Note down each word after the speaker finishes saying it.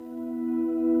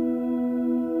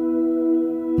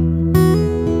Well,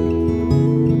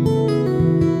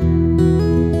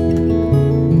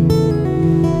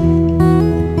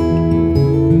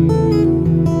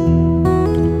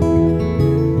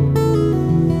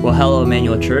 hello,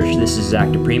 Emmanuel Church. This is Zach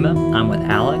DePrima. I'm with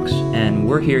Alex, and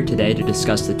we're here today to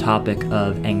discuss the topic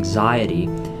of anxiety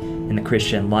in the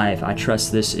Christian life. I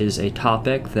trust this is a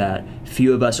topic that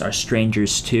few of us are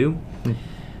strangers to.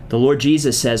 The Lord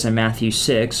Jesus says in Matthew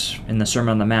 6, in the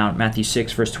Sermon on the Mount, Matthew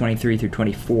 6, verse 23 through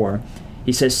 24,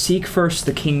 he says, "Seek first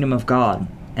the kingdom of God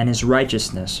and his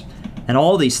righteousness, and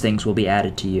all these things will be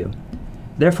added to you.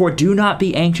 Therefore do not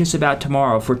be anxious about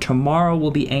tomorrow, for tomorrow will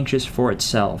be anxious for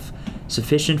itself.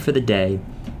 Sufficient for the day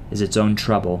is its own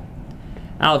trouble."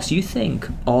 Alex, you think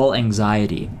all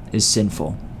anxiety is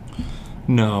sinful?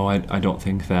 No, I don't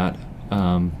think that.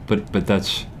 But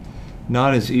that's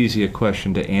not as easy a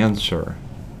question to answer.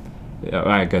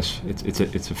 I guess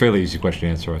it's a fairly easy question to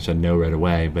answer. I said no right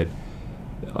away, but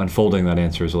unfolding that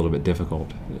answer is a little bit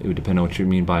difficult. It would depend on what you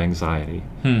mean by anxiety.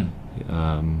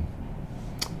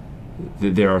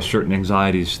 There are certain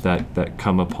anxieties that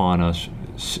come upon us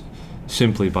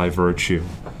simply by virtue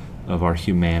of our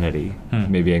humanity.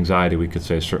 Maybe anxiety, we could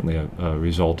say, is certainly a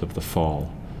result of the fall.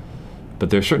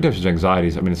 But there are certain types of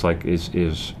anxieties. I mean, it's like is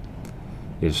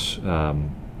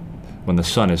when the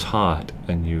sun is hot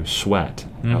and you sweat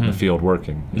out in the field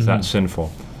working. Is that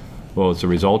sinful? Well, it's a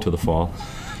result of the fall,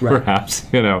 Right. perhaps.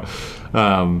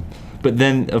 But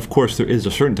then, of course, there is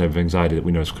a certain type of anxiety that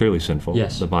we know is clearly sinful.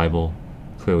 Yes. The Bible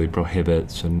clearly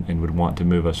prohibits and would want to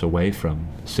move us away from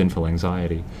sinful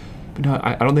anxiety. But no,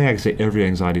 I don't think I can say every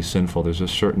anxiety is sinful. There's a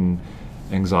certain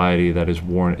anxiety that is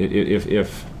warranted.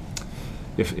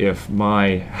 If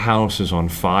my house is on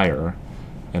fire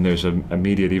and there's an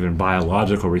immediate, even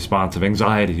biological response of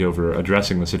anxiety over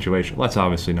addressing the situation, well, that's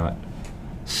obviously not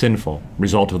sinful,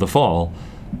 result of the fall,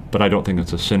 but I don't think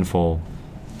it's a sinful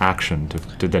action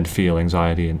to then feel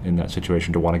anxiety in that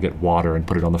situation, to want to get water and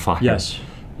put it on the fire. Yes.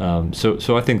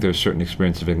 So I think there's certain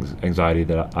experience of anxiety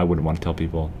that I wouldn't want to tell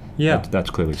people. Yeah. That's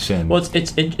clearly sin. Well,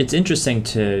 it's interesting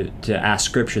to ask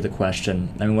Scripture the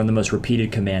question. I mean, one of the most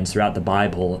repeated commands throughout the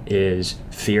Bible is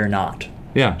fear not.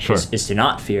 Yeah, sure. Is to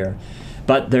not fear.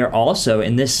 But there also,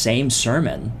 in this same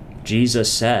sermon, Jesus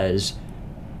says,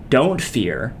 don't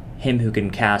fear him who can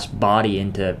cast body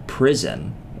into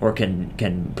prison or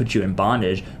can put you in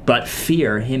bondage, but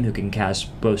fear him who can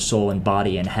cast both soul and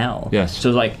body in hell. Yes. So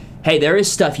like, hey, there is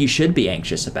stuff you should be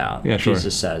anxious about, Yeah, sure.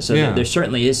 Jesus says. So Yeah. there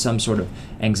certainly is some sort of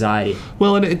anxiety.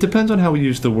 Well, and it depends on how we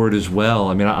use the word as well.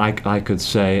 I mean, I could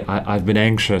say, I've been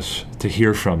anxious to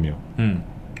hear from you.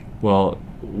 Well,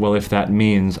 if that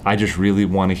means I just really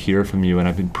want to hear from you, and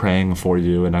I've been praying for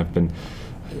you, and I've been,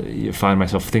 you find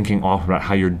myself thinking often about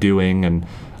how you're doing, and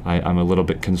I'm a little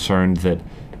bit concerned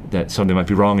that something might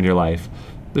be wrong in your life,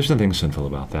 there's nothing sinful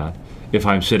about that. If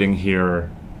I'm sitting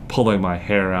here pulling my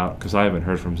hair out because I haven't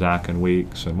heard from Zach in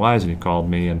weeks, and why hasn't he called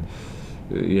me, and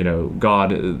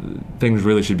God, things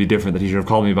really should be different, that he should have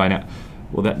called me by now.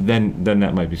 Well, then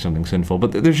that might be something sinful.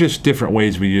 But there's just different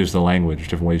ways we use the language,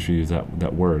 different ways we use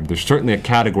that word. There's certainly a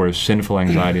category of sinful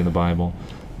anxiety in the Bible,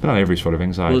 but not every sort of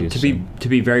anxiety is sin. To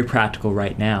be very practical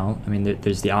right now, I mean,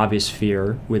 there's the obvious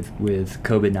fear with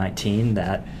COVID-19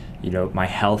 that my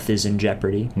health is in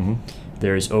jeopardy.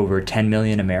 There's over 10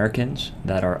 million Americans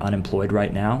that are unemployed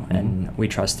right now, and we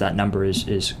trust that number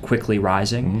is quickly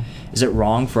rising. Is it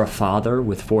wrong for a father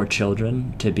with 4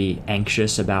 children to be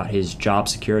anxious about his job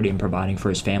security and providing for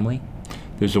his family?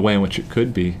 There's a way in which it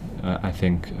could be, I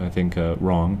think,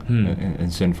 wrong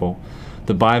and sinful.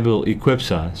 The Bible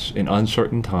equips us in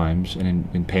uncertain times and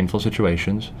in painful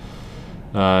situations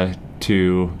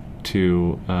to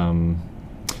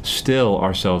still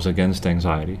ourselves against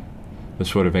anxiety. The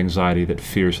sort of anxiety that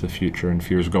fears the future and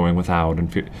fears going without,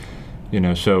 and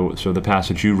so the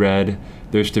passage you read,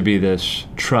 there's to be this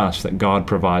trust that God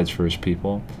provides for his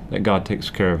people, that God takes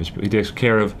care of his people. He takes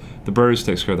care of the birds,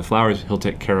 takes care of the flowers, he'll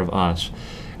take care of us.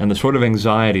 And the sort of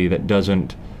anxiety that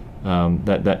doesn't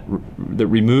that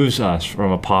removes us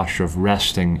from a posture of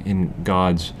resting in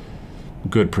God's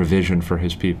good provision for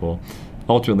his people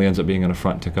ultimately ends up being an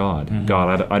affront to God.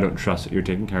 God, I don't trust that you're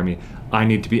taking care of me. I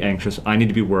need to be anxious. I need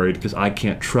to be worried because I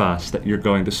can't trust that you're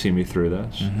going to see me through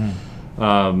this.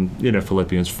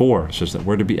 Philippians 4 says that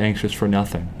we're to be anxious for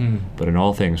nothing, but in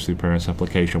all things through prayer and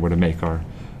supplication we're to make our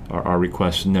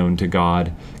requests known to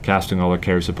God, casting all our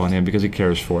cares upon him because he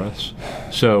cares for us.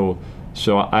 So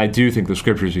I do think the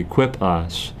scriptures equip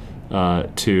us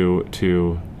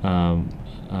to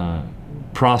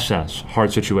process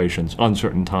hard situations,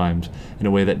 uncertain times, in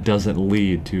a way that doesn't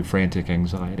lead to frantic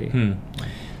anxiety.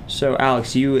 So,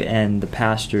 Alex, you and the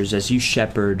pastors, as you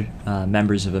shepherd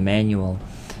members of Emmanuel,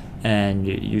 and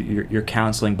you're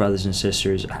counseling brothers and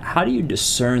sisters, how do you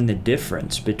discern the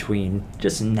difference between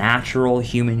just natural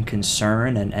human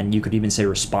concern and you could even say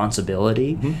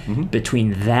responsibility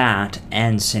between that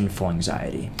and sinful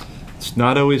anxiety? It's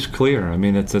not always clear. I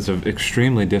mean, it's an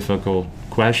extremely difficult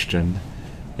question,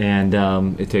 and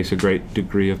it takes a great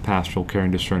degree of pastoral care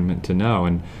and discernment to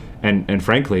know. And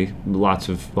frankly, lots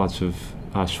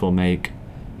of us will make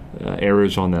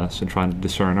errors on this and trying to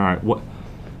discern. All right,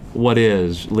 what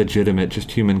is legitimate,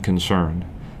 just human concern?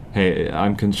 Hey,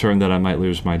 I'm concerned that I might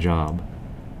lose my job.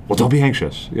 Well, don't be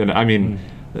anxious. I mean,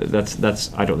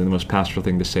 that's I don't think the most pastoral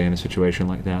thing to say in a situation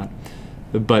like that.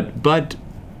 But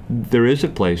there is a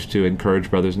place to encourage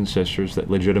brothers and sisters that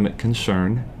legitimate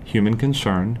concern, human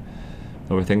concern,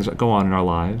 over things that go on in our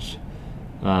lives,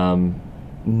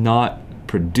 not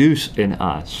produce in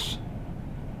us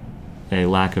a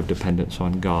lack of dependence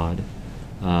on God,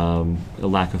 a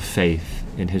lack of faith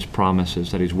in His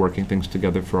promises that He's working things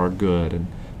together for our good and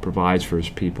provides for His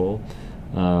people,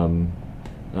 a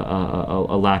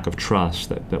lack of trust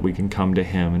that we can come to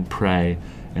Him and pray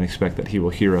and expect that He will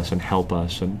hear us and help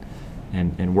us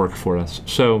and work for us.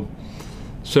 So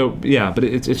yeah, but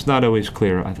it's not always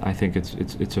clear. I think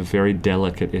it's a very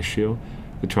delicate issue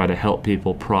to try to help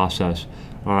people process.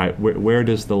 All right, where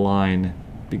does the line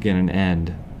begin and end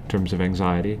in terms of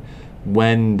anxiety?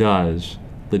 When does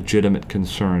legitimate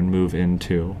concern move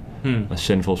into a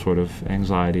sinful sort of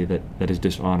anxiety that is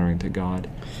dishonoring to God?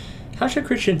 How should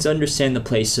Christians understand the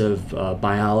place of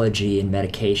biology and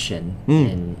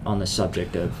medication on the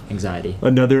subject of anxiety?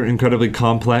 Another incredibly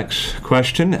complex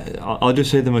question. I'll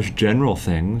just say the most general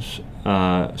things.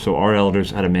 So our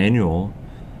elders at Emmanuel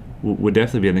would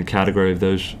definitely be in the category of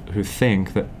those who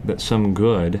think that some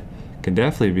good can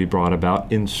definitely be brought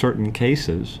about in certain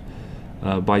cases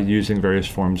by using various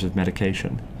forms of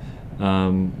medication.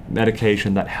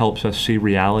 Medication that helps us see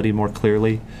reality more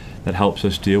clearly, that helps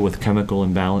us deal with chemical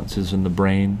imbalances in the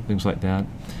brain, things like that.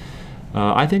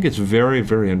 I think it's very,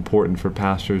 very important for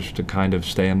pastors to kind of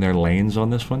stay in their lanes on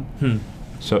this one.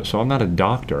 So I'm not a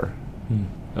doctor.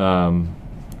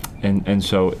 And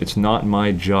so it's not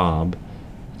my job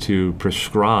to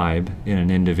prescribe in an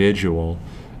individual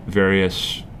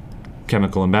various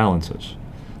chemical imbalances.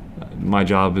 My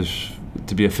job is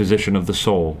to be a physician of the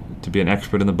soul, to be an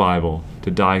expert in the Bible,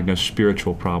 to diagnose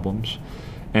spiritual problems.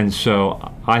 And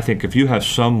so I think if you have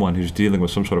someone who's dealing with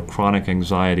some sort of chronic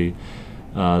anxiety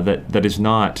that is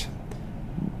not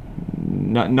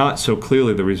so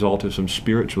clearly the result of some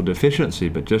spiritual deficiency,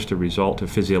 but just a result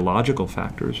of physiological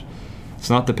factors, it's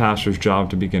not the pastor's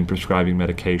job to begin prescribing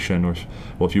medication or,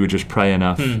 well, if you would just pray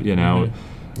enough,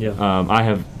 Yeah. I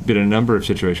have been in a number of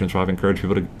situations where I've encouraged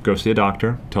people to go see a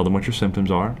doctor, tell them what your symptoms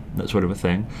are, that sort of a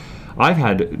thing. I've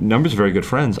had numbers of very good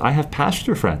friends. I have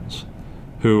pastor friends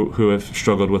who have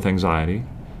struggled with anxiety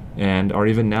and are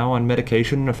even now on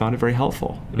medication and have found it very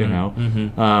helpful,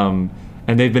 and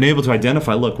they've been able to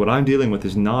identify, look, what I'm dealing with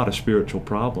is not a spiritual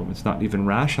problem. It's not even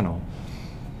rational.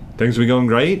 Things will be going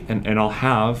great, and I'll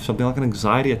have something like an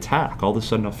anxiety attack. All of a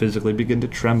sudden, I'll physically begin to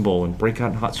tremble and break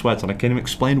out in hot sweats, and I can't even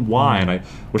explain why, and I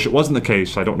wish it wasn't the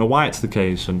case. I don't know why it's the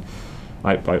case, and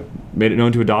I made it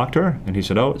known to a doctor, and he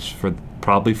said, oh, it's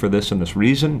probably for this and this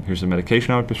reason. Here's the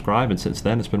medication I would prescribe, and since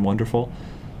then, it's been wonderful.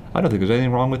 I don't think there's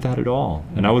anything wrong with that at all,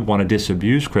 and I would want to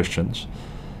disabuse Christians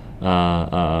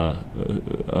of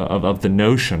the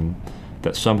notion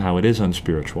that somehow it is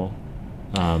unspiritual,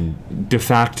 de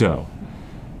facto,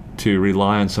 to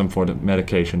rely on some form of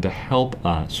medication to help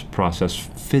us process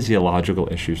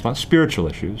physiological issues, not spiritual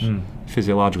issues,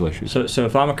 physiological issues. So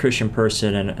if I'm a Christian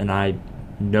person and I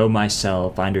know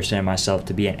myself, I understand myself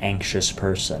to be an anxious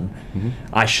person,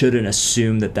 I shouldn't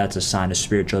assume that that's a sign of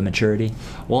spiritual immaturity?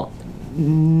 Well,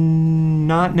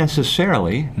 not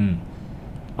necessarily.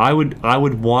 I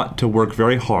would want to work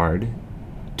very hard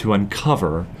to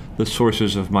uncover the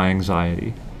sources of my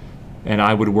anxiety. And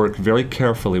I would work very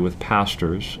carefully with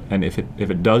pastors, and if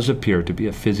it does appear to be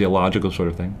a physiological sort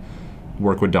of thing,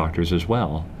 work with doctors as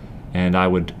well. And I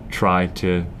would try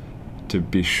to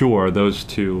be sure those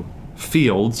two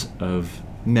fields of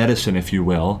medicine, if you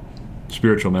will,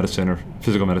 spiritual medicine or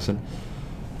physical medicine,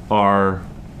 are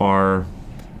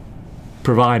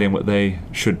providing what they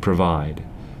should provide.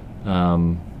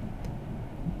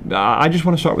 I just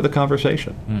want to start with a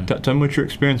conversation. Tell me what you're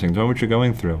experiencing. Tell me what you're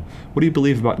going through. What do you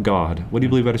believe about God? What do you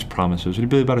believe about His promises? What do you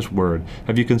believe about His Word?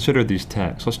 Have you considered these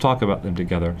texts? Let's talk about them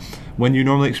together. When you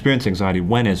normally experience anxiety,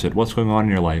 when is it? What's going on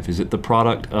in your life? Is it the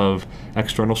product of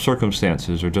external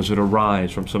circumstances, or does it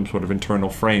arise from some sort of internal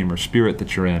frame or spirit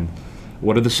that you're in?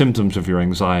 What are the symptoms of your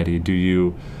anxiety? Do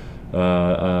you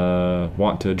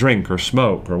want to drink or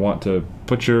smoke, or want to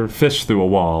put your fist through a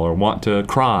wall, or want to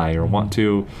cry, or want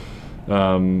to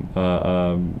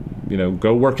go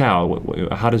work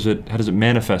out. How does it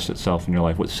manifest itself in your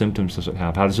life? What symptoms does it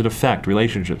have? How does it affect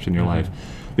relationships in your life?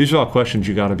 These are all questions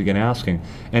you got to begin asking,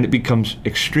 and it becomes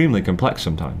extremely complex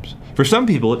sometimes. For some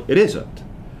people, it isn't.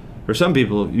 For some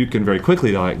people, you can very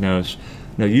quickly diagnose,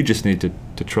 no, you just need to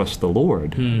trust the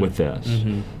Lord with this.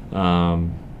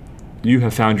 You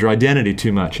have found your identity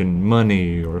too much in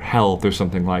money or health or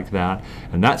something like that,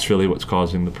 and that's really what's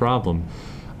causing the problem.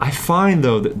 I find,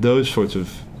 though, that those sorts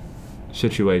of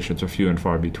situations are few and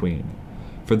far between.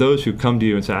 For those who come to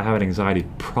you and say, I have an anxiety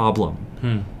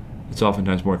problem, it's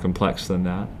oftentimes more complex than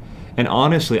that. And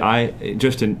honestly,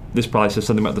 this probably says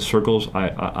something about the circles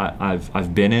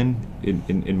I've been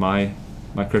in my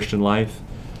Christian life.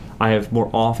 I have more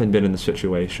often been in the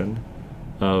situation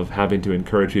of having to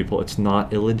encourage people. It's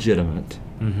not illegitimate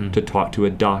to talk to a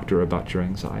doctor about your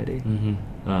anxiety.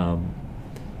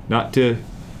 Not to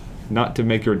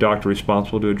make your doctor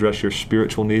responsible to address your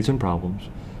spiritual needs and problems,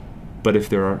 but if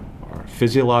there are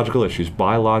physiological issues,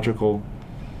 biological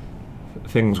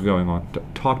things going on,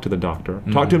 talk to the doctor.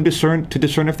 Talk to him to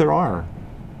discern if there are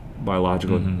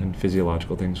biological and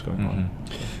physiological things going on.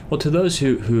 Well, to those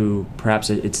who perhaps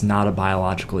it's not a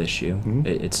biological issue,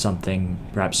 it's something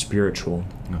perhaps spiritual.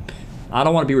 No. I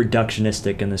don't want to be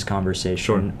reductionistic in this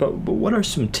conversation, but what are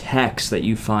some texts that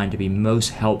you find to be most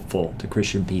helpful to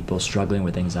Christian people struggling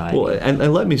with anxiety? Well,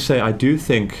 and let me say, I do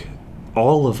think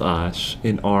all of us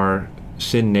in our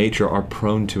sin nature are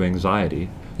prone to anxiety.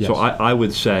 Yes. So I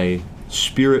would say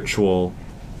spiritual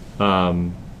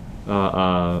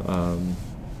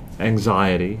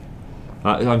anxiety.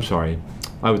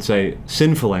 I would say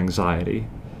sinful anxiety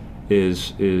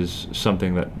is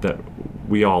something that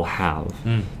we all have.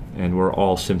 And we're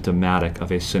all symptomatic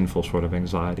of a sinful sort of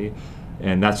anxiety.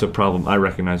 And that's a problem I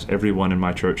recognize everyone in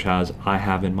my church has, I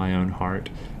have in my own heart,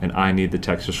 and I need the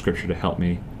text of Scripture to help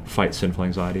me fight sinful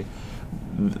anxiety.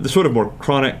 The sort of more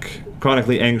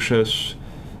chronically anxious,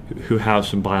 who have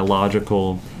some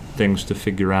biological things to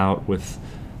figure out with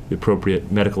the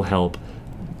appropriate medical help,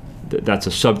 that's a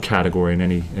subcategory in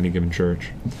any given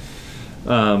church.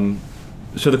 So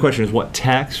the question is, what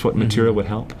text, what material would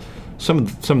help? Some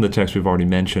of the texts we've already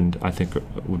mentioned, I think,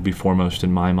 would be foremost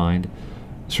in my mind.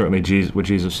 Certainly, what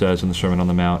Jesus says in the Sermon on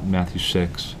the Mount, Matthew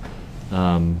 6.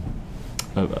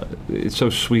 It's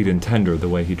so sweet and tender the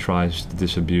way he tries to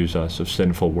disabuse us of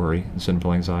sinful worry and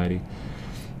sinful anxiety.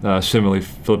 Similarly,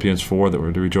 Philippians 4, that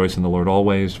we're to rejoice in the Lord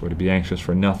always, we're to be anxious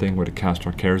for nothing, we're to cast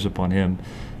our cares upon him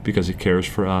because he cares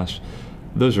for us.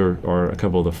 Those are a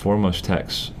couple of the foremost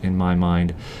texts in my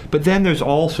mind. But then there's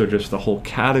also just the whole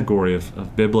category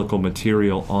of biblical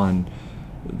material on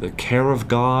the care of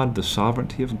God, the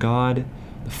sovereignty of God,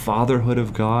 the fatherhood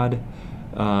of God,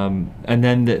 and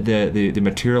then the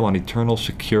material on eternal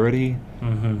security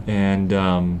and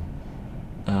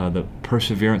the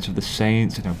perseverance of the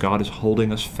saints and how God is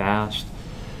holding us fast.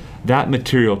 That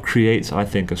material creates, I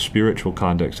think, a spiritual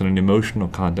context and an emotional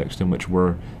context in which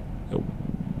we're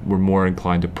more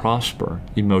inclined to prosper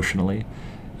emotionally,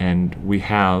 and we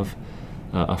have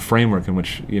a framework in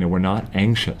which we're not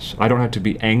anxious. I don't have to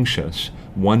be anxious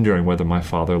wondering whether my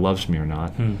Father loves me or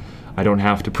not. I don't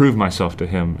have to prove myself to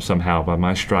him somehow by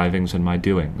my strivings and my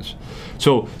doings.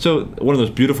 So one of those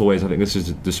beautiful ways I think this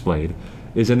is displayed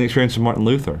is in the experience of Martin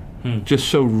Luther, just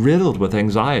so riddled with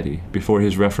anxiety before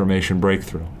his Reformation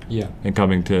breakthrough, and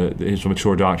coming to his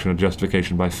mature doctrine of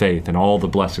justification by faith and all the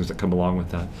blessings that come along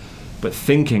with that. But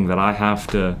thinking that I have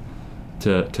to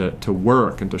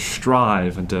work and to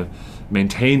strive and to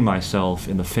maintain myself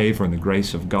in the favor and the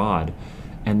grace of God,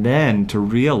 and then to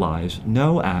realize,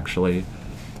 no, actually,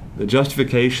 the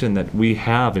justification that we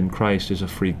have in Christ is a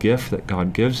free gift that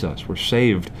God gives us. We're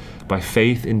saved by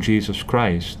faith in Jesus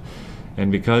Christ.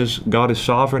 And because God is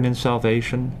sovereign in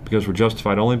salvation, because we're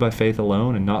justified only by faith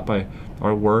alone and not by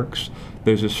our works,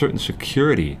 there's a certain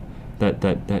security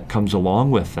that comes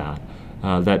along with that.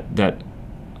 That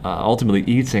ultimately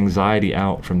eats anxiety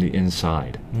out from the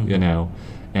inside,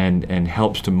 and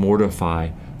helps to mortify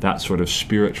that sort of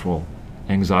spiritual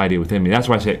anxiety within me. That's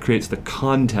why I say it creates the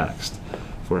context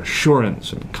for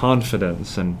assurance and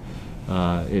confidence, and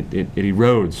it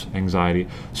erodes anxiety.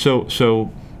 So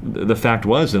the fact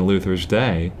was, in Luther's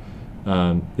day,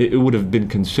 it would have been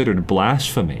considered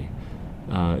blasphemy.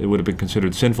 It would have been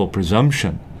considered sinful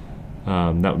presumption.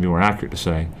 That would be more accurate to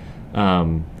say.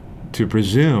 To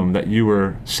presume that you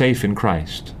were safe in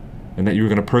Christ and that you were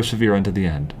going to persevere unto the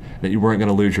end, that you weren't going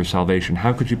to lose your salvation.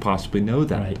 How could you possibly know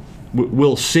that? Right.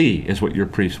 We'll see, is what your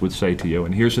priest would say to you,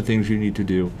 and here's the things you need to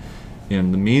do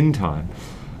in the meantime.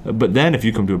 But then if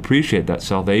you come to appreciate that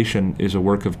salvation is a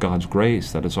work of God's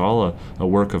grace, that it's all a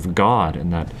work of God,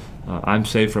 and that I'm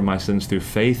saved from my sins through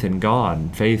faith in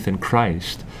God, faith in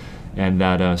Christ, and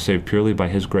that saved purely by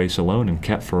His grace alone and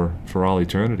kept for all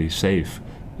eternity safe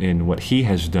in what He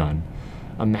has done.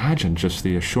 Imagine just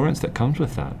the assurance that comes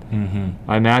with that.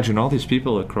 I imagine all these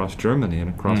people across Germany and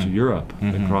across Europe,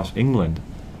 across England,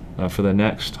 for the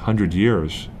next 100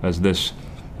 years, as this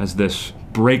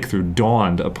breakthrough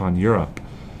dawned upon Europe,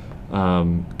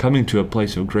 coming to a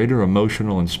place of greater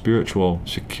emotional and spiritual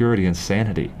security and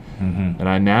sanity. And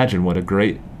I imagine what a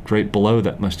great blow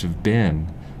that must have been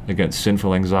against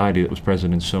sinful anxiety that was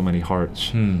present in so many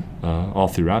hearts all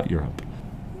throughout Europe.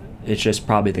 It's just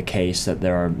probably the case that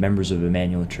there are members of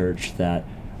Emmanuel Church that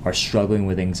are struggling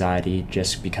with anxiety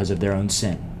just because of their own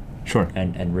sin. Sure.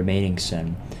 And remaining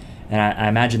sin. And I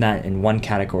imagine that in one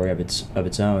category of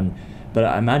its own, but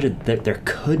I imagine that there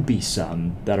could be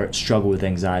some that struggle with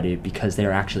anxiety because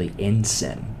they're actually in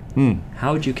sin.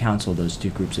 How would you counsel those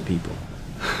two groups of people?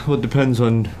 Well, it depends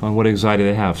on what anxiety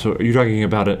they have. So you're talking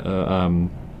about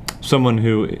someone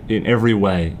who in every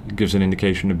way gives an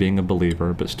indication of being a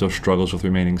believer but still struggles with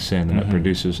remaining sin, and that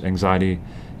produces anxiety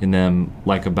in them,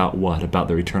 like about what? About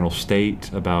their eternal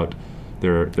state, about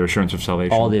their assurance of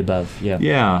salvation? All the above, yeah.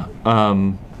 Yeah.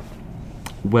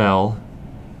 Well,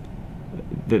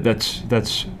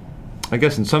 that's I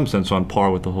guess in some sense on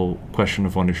par with the whole question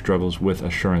of one who struggles with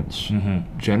assurance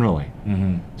generally.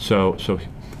 So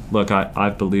look,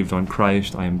 I've believed on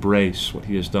Christ. I embrace what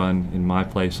He has done in my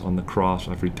place on the cross.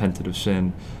 I've repented of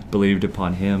sin, believed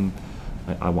upon Him.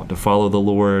 I want to follow the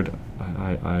Lord.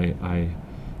 I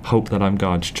hope that I'm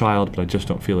God's child, but I just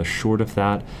don't feel assured of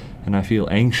that. And I feel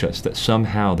anxious that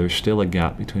somehow there's still a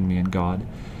gap between me and God.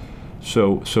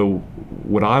 So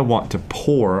what I want to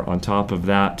pour on top of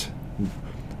that,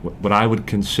 what I would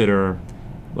consider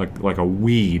like a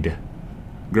weed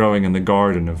growing in the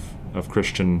garden of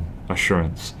Christian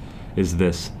assurance, is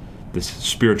this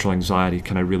spiritual anxiety.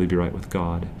 Can I really be right with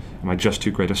God? Am I just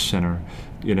too great a sinner?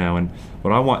 And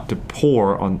what I want to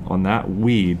pour on that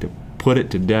weed, to put it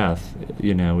to death,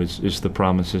 is the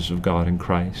promises of God in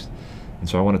Christ. And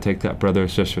so I want to take that brother or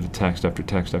sister to text after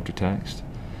text after text,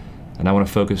 and I want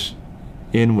to focus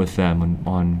in with them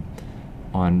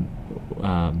on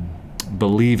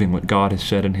believing what God has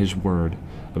said in His Word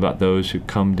about those who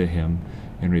come to Him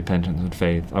in repentance and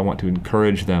faith. I want to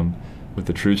encourage them with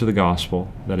the truths of the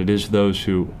gospel, that it is those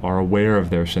who are aware of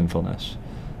their sinfulness,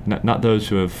 not those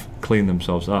who have cleaned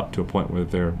themselves up to a point where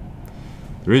there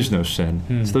is no sin.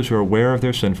 It's those who are aware of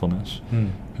their sinfulness,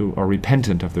 who are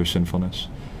repentant of their sinfulness,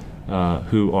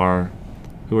 who are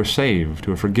saved,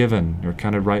 who are forgiven, who are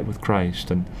counted right with Christ,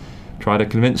 and try to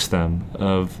convince them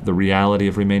of the reality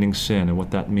of remaining sin and what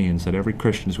that means, that every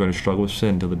Christian is going to struggle with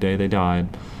sin till the day they die.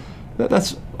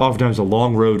 That's oftentimes a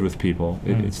long road with people.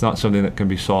 It's not something that can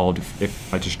be solved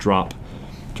if I just drop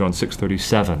John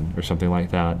 6:37 or something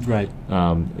like that. Right.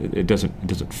 It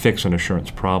doesn't fix an assurance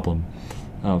problem.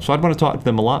 So I'd want to talk to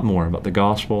them a lot more about the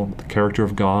gospel, the character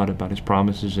of God, about His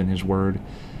promises in His Word,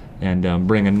 and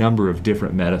bring a number of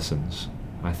different medicines,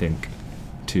 I think,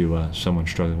 to someone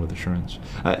struggling with assurance.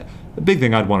 The big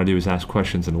thing I'd want to do is ask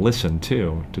questions and listen,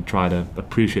 too, to try to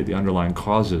appreciate the underlying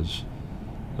causes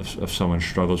of someone's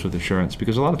struggles with assurance,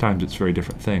 because a lot of times it's very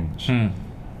different things. I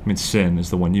mean, sin is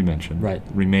the one you mentioned, right?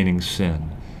 Remaining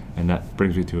sin, and that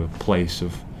brings me to a place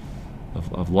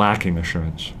of lacking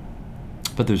assurance.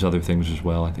 But there's other things as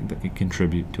well, I think, that can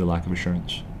contribute to a lack of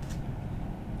assurance.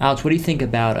 Alex, what do you think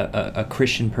about a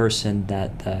Christian person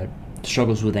that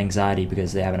struggles with anxiety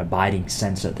because they have an abiding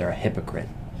sense that they're a hypocrite?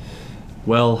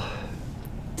 Well,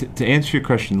 to answer your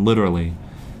question literally,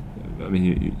 I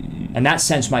mean, and that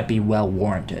sense might be well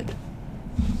warranted.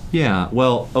 Yeah.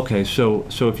 Well, okay. So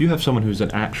if you have someone who's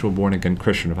an actual born again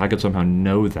Christian, if I could somehow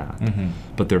know that,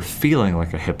 but they're feeling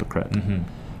like a hypocrite,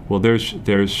 well, there's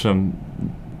some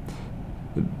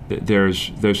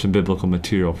biblical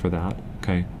material for that.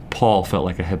 Okay. Paul felt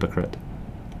like a hypocrite,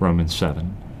 Romans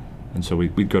 7, and so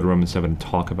we'd go to Romans 7 and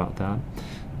talk about that.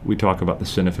 We talk about the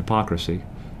sin of hypocrisy.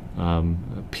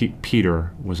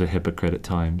 Peter was a hypocrite at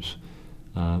times.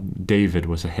 David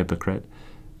was a hypocrite.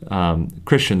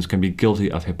 Christians can be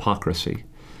guilty of hypocrisy.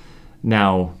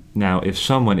 Now, if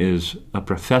someone is a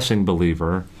professing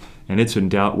believer and it's in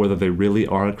doubt whether they really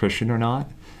are a Christian or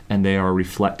not, and they are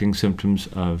reflecting symptoms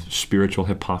of spiritual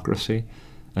hypocrisy,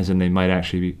 as in they might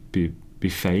actually be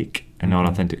fake and not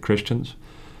authentic Christians,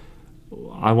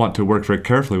 I want to work very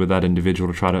carefully with that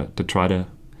individual to try to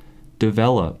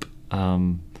develop,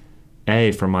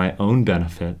 for my own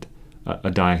benefit,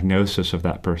 a diagnosis of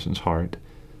that person's heart,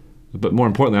 But more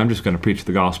importantly, I'm just going to preach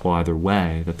the gospel either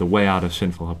way, that the way out of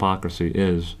sinful hypocrisy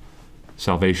is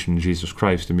salvation in Jesus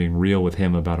Christ and being real with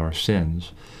him about our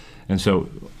sins. And so,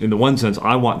 in the one sense,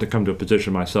 I want to come to a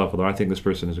position myself, whether I think this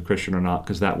person is a Christian or not,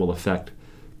 because that will affect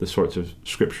the sorts of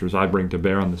scriptures I bring to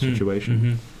bear on the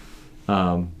situation.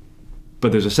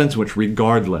 But there's a sense in which,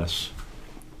 regardless,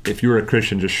 if you're a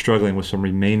Christian just struggling with some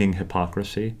remaining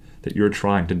hypocrisy that you're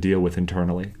trying to deal with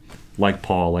internally, like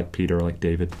Paul, like Peter, like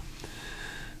David,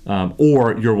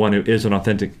 or you're one who is an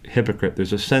authentic hypocrite,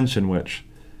 there's a sense in which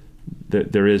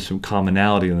there is some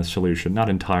commonality in the solution, not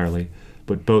entirely,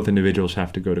 but both individuals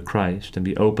have to go to Christ and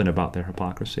be open about their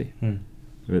hypocrisy.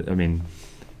 I mean,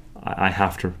 I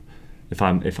have to, if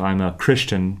I'm a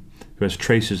Christian who has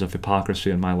traces of hypocrisy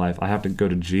in my life, I have to go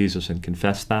to Jesus and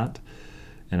confess that,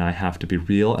 and I have to be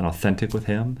real and authentic with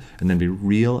him, and then be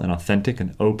real and authentic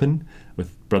and open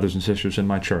with brothers and sisters in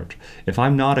my church. If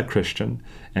I'm not a Christian,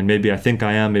 and maybe I think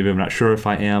I am, maybe I'm not sure if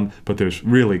I am, but there's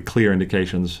really clear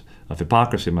indications of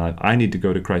hypocrisy in my life, I need to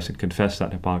go to Christ and confess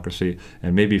that hypocrisy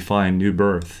and maybe find new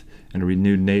birth and a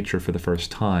renewed nature for the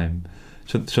first time.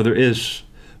 So there is,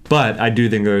 but I do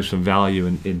think there's some value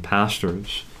in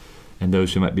pastors and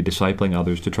those who might be discipling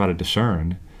others to try to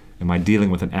discern, am I dealing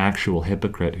with an actual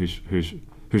hypocrite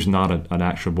who's not an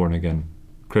actual born-again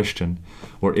Christian,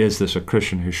 or is this a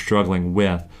Christian who's struggling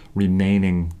with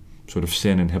remaining sort of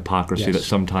sin and hypocrisy that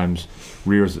sometimes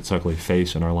rears its ugly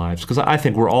face in our lives? Because I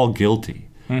think we're all guilty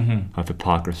of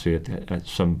hypocrisy at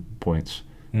some points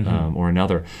or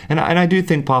another. And I do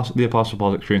think the Apostle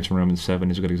Paul's experience in Romans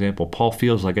 7 is a good example. Paul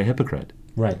feels like a hypocrite.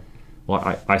 Right.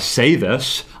 Well, I say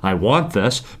this, I want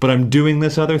this, but I'm doing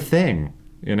this other thing.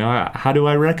 You know, how do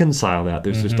I reconcile that?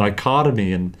 There's this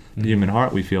dichotomy in the human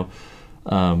heart, we feel.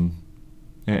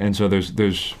 And so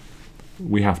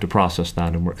we have to process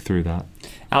that and work through that.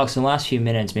 Alex, in the last few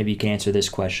minutes, maybe you can answer this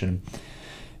question.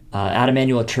 At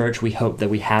Emmanuel Church, we hope that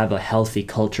we have a healthy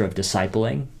culture of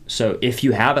discipling. So if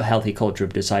you have a healthy culture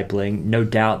of discipling, no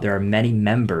doubt there are many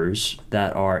members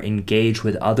that are engaged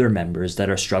with other members that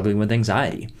are struggling with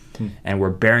anxiety. And we're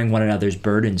bearing one another's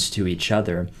burdens to each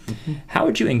other. How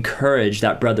would you encourage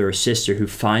that brother or sister who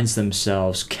finds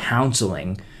themselves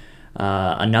counseling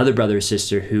another brother or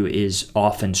sister who is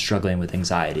often struggling with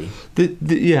anxiety?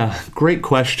 Yeah, great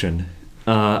question.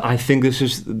 I think this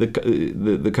is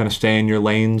the kind of stay in your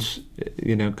lanes,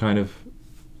 kind of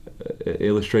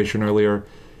illustration earlier.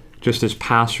 Just as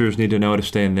pastors need to know to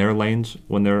stay in their lanes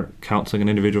when they're counseling an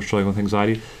individual struggling with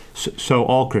anxiety, so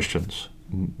all Christians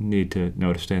need to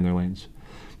know to stay in their lanes.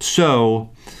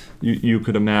 So you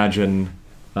could imagine,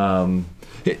 all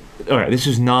right, this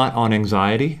is not on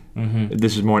anxiety.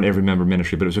 This is more on every member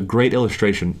ministry, but it was a great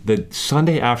illustration. The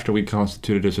Sunday after we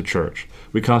constituted as a church,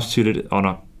 we constituted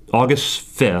on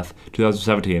August 5th,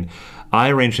 2017. I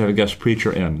arranged to have a guest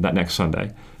preacher in that next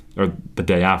Sunday, or the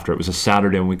day after. It was a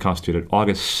Saturday when we constituted.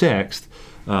 August 6th,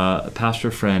 a pastor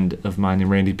friend of mine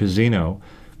named Randy Pizzino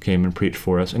came and preached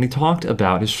for us, and he talked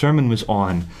about, his sermon was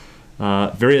on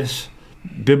various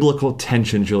biblical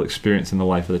tensions you'll experience in the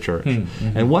life of the church.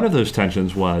 And one of those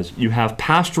tensions was, you have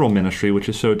pastoral ministry, which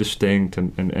is so distinct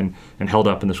and held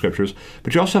up in the scriptures,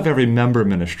 but you also have every member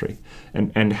ministry,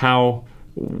 and how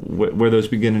where those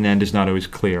begin and end is not always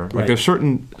clear. Like there's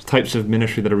certain types of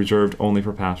ministry that are reserved only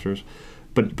for pastors,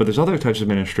 but there's other types of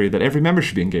ministry that every member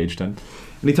should be engaged in.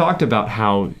 And he talked about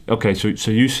how, okay, so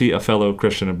you see a fellow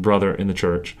Christian, a brother in the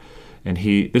church, and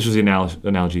this was the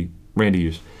analogy Randy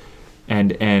used,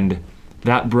 and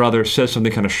that brother says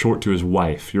something kind of short to his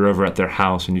wife. You're over at their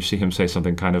house and you see him say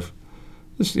something kind of,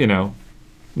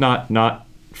 not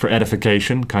for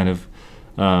edification, kind of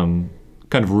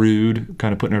rude,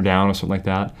 kind of putting her down or something like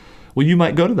that. Well, you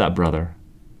might go to that brother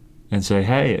and say,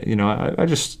 hey, I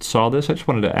just saw this. I just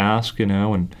wanted to ask,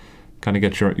 and kind of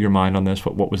get your mind on this.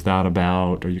 What was that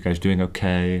about? Are you guys doing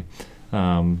okay?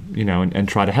 And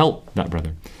try to help that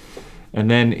brother. And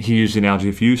then he used the analogy,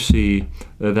 if you see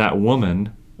that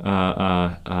woman,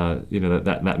 that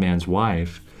man's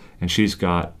wife, and she's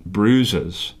got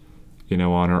bruises,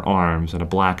 on her arms and a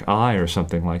black eye or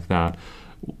something like that.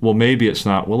 Well, maybe it's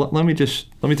not. Well, let me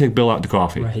take Bill out to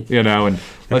coffee, and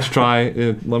let's try.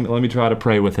 Let me try to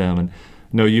pray with him. And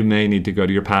no, you may need to go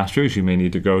to your pastors. You may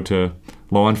need to go to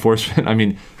law enforcement. I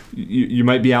mean, you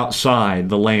might be outside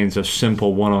the lanes of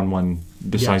simple one-on-one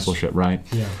discipleship, right?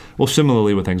 Yeah. Well,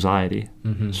 similarly with anxiety.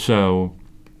 So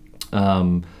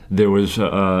there was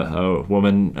a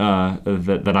woman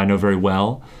that I know very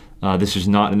well. This is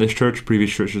not in this church,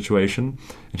 previous church situation,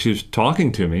 and she was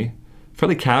talking to me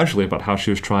fairly casually about how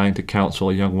she was trying to counsel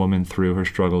a young woman through her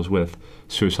struggles with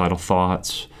suicidal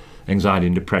thoughts, anxiety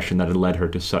and depression that had led her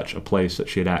to such a place that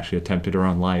she had actually attempted her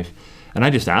own life. And I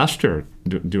just asked her,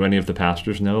 do any of the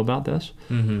pastors know about this?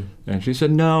 Mm-hmm. And she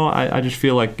said, no, I just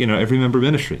feel like, every member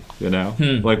ministry,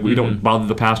 like we don't bother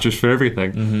the pastors for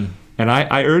everything. Mm-hmm. And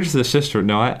I urged the sister,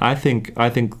 no, I think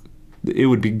it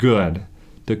would be good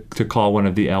to call one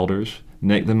of the elders,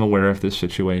 make them aware of this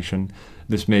situation.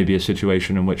 This may be a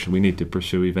situation in which we need to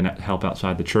pursue even help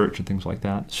outside the church and things like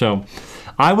that. So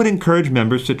I would encourage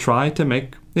members to try to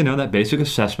make, that basic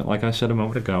assessment, like I said a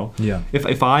moment ago. Yeah.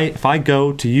 If I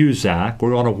go to you, Zach,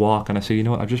 we're on a walk, and I say,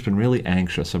 I've just been really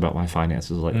anxious about my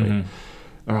finances lately.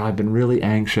 Mm-hmm. Or I've been really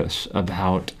anxious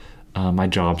about my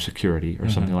job security or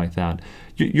something like that.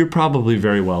 You're probably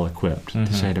very well equipped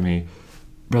to say to me,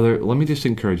 brother, let me just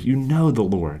encourage you. The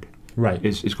Lord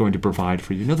is going to provide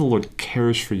for you. The Lord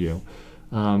cares for you.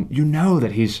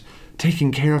 That He's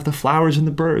taking care of the flowers and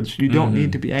the birds. You don't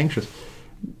need to be anxious.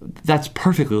 That's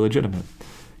perfectly legitimate.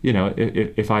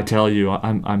 If I tell you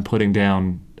I'm putting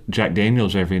down Jack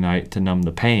Daniels every night to numb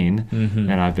the pain,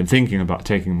 and I've been thinking about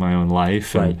taking my own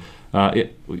life, and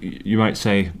you might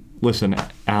say, listen,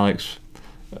 Alex,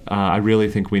 I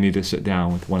really think we need to sit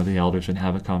down with one of the elders and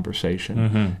have a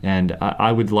conversation. And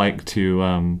I would like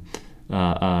to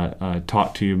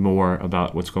talk to you more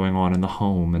about what's going on in the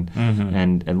home,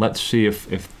 and let's see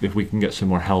if we can get some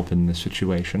more help in this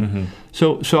situation.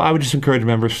 So I would just encourage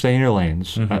members, stay in your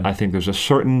lanes. I think there's a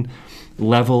certain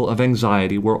level of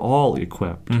anxiety. We're all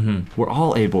equipped. We're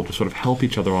all able to sort of help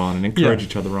each other on and encourage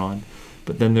each other on.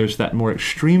 But then there's that more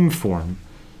extreme form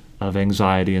of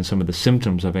anxiety and some of the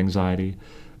symptoms of anxiety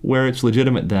where it's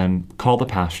legitimate. Then call the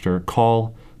pastor,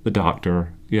 call the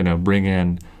doctor, bring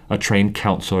in a trained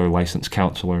counselor, licensed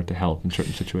counselor to help in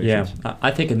certain situations. Yeah,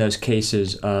 I think in those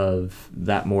cases of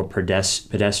that more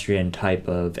pedestrian type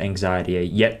of anxiety,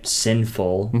 yet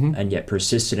sinful and yet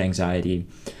persistent anxiety,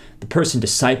 the person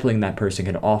discipling that person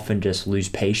can often just lose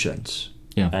patience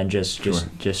and just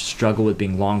struggle with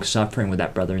being long-suffering with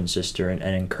that brother and sister and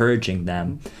encouraging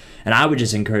them. And I would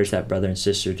just encourage that brother and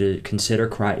sister to consider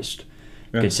Christ.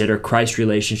 Consider Christ's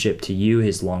relationship to you,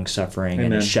 His long-suffering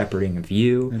and His shepherding of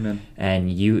you.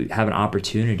 And you have an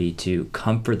opportunity to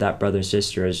comfort that brother and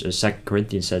sister, as 2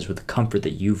 Corinthians says, with the comfort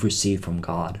that you've received from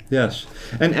God. Yes.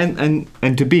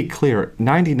 And to be clear,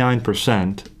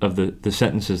 99% of the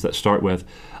sentences that start with,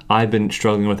 I've been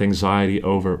struggling with anxiety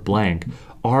over blank,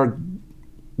 are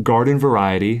garden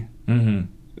variety,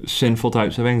 sinful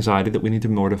types of anxiety that we need to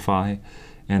mortify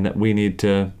and that we need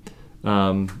to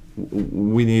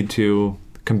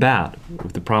combat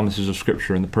with the promises of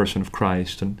Scripture and the person of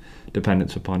Christ and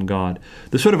dependence upon God.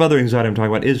 The sort of other anxiety I'm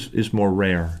talking about is more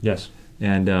rare. Yes.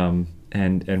 And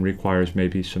requires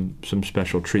maybe some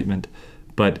special treatment.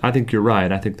 But I think you're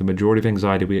right. I think the majority of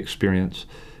anxiety we experience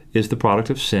is the product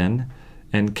of sin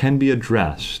and can be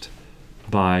addressed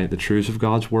by the truths of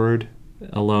God's Word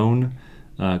alone,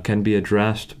 can be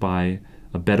addressed by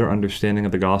a better understanding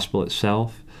of the gospel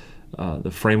itself,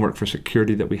 the framework for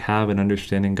security that we have in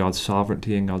understanding God's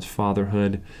sovereignty and God's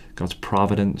fatherhood, God's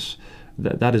providence.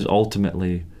 That is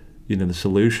ultimately, the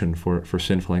solution for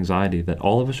sinful anxiety that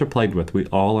all of us are plagued with. We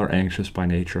all are anxious by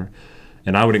nature.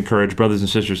 And I would encourage brothers and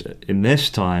sisters in this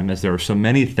time, as there are so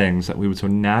many things that we would so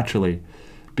naturally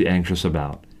be anxious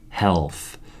about: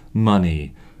 health,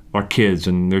 money, our kids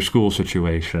and their school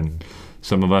situation.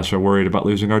 Some of us are worried about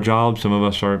losing our jobs. Some of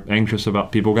us are anxious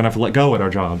about people we're going to have to let go at our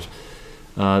jobs.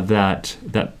 That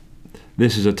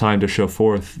this is a time to show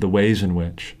forth the ways in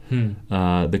which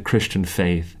the Christian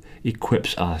faith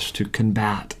equips us to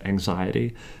combat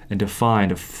anxiety and to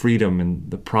find a freedom in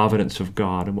the providence of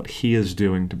God and what He is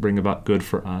doing to bring about good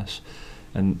for us.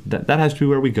 And that has to be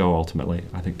where we go ultimately,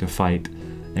 I think, to fight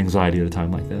anxiety at a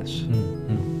time like this.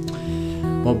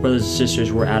 Well, brothers and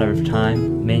sisters, we're out of time.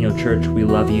 Emmanuel Church, we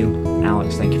love you.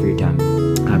 Alex, thank you for your time.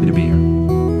 Happy to be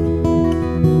here.